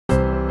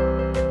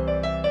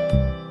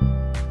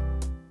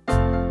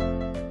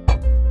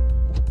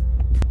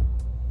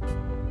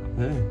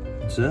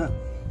What's up?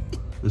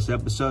 This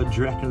episode,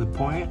 direct to the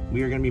point,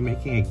 we are gonna be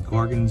making a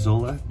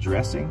Gorgonzola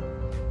dressing.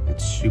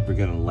 It's super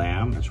good in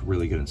lamb, it's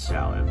really good in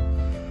salad,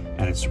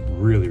 and it's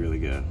really, really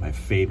good. My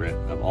favorite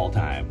of all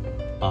time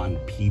on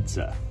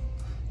pizza.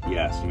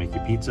 Yes, you make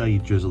your pizza, you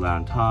drizzle it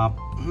on top.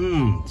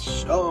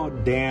 So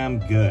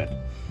damn good.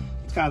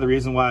 It's kind of the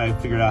reason why I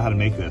figured out how to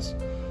make this.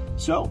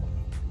 So,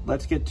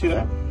 let's get to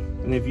it.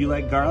 And if you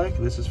like garlic,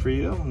 this is for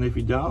you. And if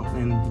you don't,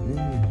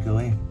 then go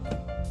away.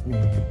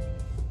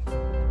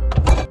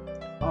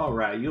 All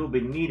right, you'll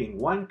be needing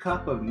 1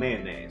 cup of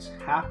mayonnaise,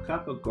 ½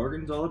 cup of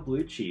Gorgonzola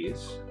blue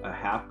cheese, a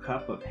 ½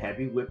 cup of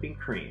heavy whipping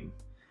cream,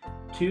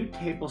 2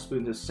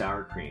 tablespoons of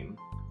sour cream,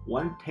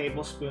 1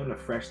 tablespoon of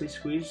freshly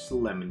squeezed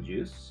lemon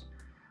juice,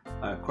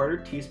 a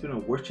 1/4 teaspoon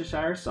of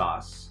Worcestershire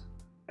sauce,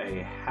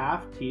 a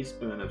 ½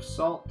 teaspoon of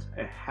salt,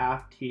 a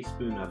 ½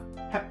 teaspoon of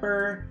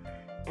pepper,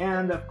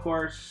 and of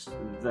course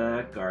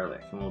the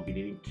garlic. And we'll be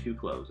needing 2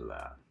 cloves of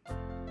that.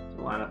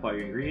 So line up all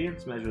your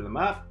ingredients, measure them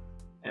up,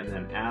 and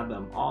then add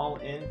them all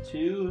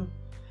into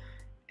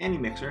any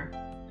mixer.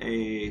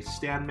 A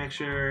stand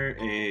mixer,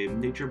 a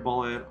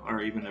NutriBullet, or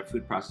even a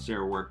food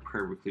processor will work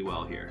perfectly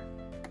well here.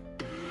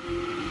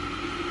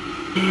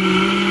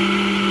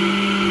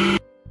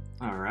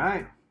 All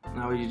right,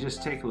 now you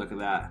just take a look at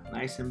that.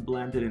 Nice and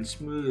blended and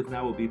smooth.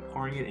 Now we'll be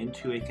pouring it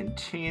into a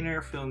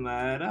container, filling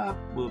that up.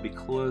 We'll be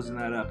closing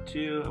that up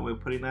too, and we're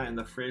putting that in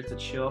the fridge to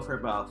chill for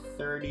about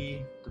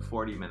 30 to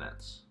 40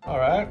 minutes. All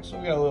right, so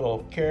we got a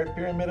little carrot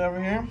pyramid over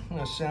here. I'm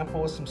gonna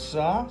sample with some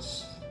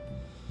sauce.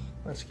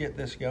 Let's get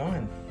this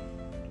going.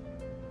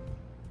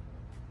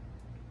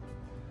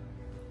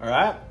 All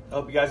right, I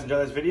hope you guys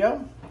enjoyed this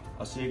video.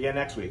 I'll see you again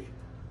next week.